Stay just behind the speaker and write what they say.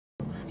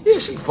Yeah,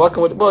 she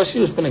fucking with the boy. She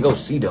was finna go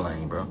see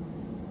Delane, bro.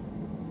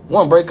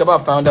 One breakup, I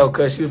found out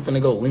cuz she was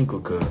finna go link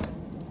with cuz.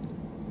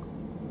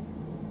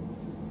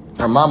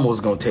 Her mama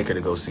was gonna take her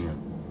to go see him.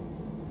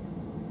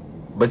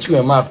 But you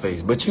in my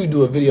face. But you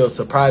do a video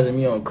surprising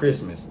me on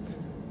Christmas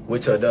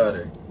with your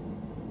daughter.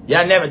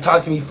 Y'all never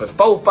talked to me for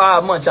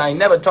 4-5 months. Y'all ain't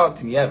never talked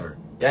to me ever.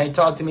 Y'all ain't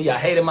talked to me. Y'all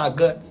hated my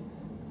guts.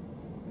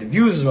 The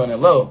views is running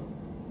low.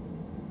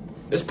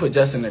 Let's put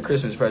Justin in a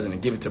Christmas present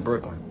and give it to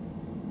Brooklyn.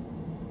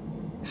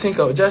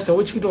 Cinco, Justin,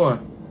 what you doing?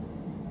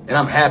 And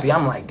I'm happy.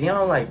 I'm like,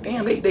 damn,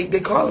 they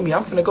calling me.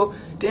 I'm finna go.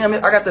 Damn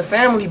it, I got the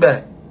family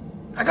back.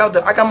 I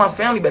got my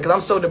family back because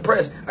I'm so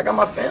depressed. I got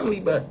my family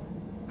back.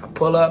 I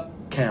pull up,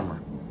 camera.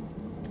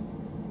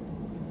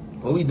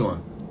 What we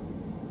doing?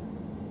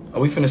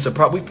 We finna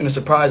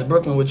surprise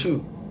Brooklyn with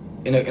you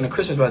in a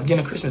Christmas box. Get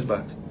in a Christmas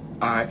box.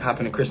 All right, hop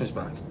in a Christmas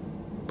box.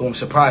 Boom,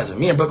 surprise her.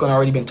 Me and Brooklyn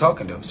already been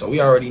talking though, so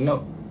we already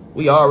know.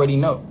 We already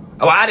know.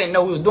 Oh, I didn't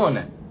know we was doing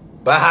that,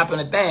 but I hop in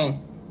the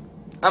thing.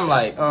 I'm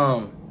like,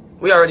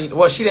 we already.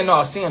 Well, she didn't know I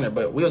was seeing her,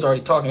 but we was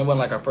already talking. It wasn't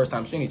like our first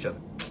time seeing each other.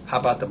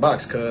 Hop out the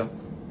box, cuz.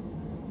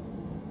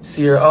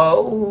 See her.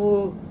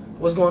 Oh,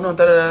 what's going on?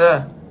 Da da da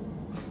da.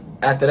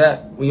 After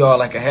that, we all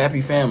like a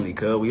happy family,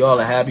 cuz. We all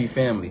a happy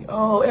family.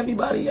 Oh,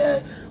 everybody,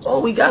 yeah.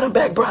 Oh, we got him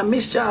back, bro. I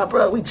missed y'all,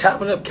 bro. We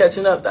chopping up,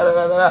 catching up, da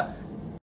da da da.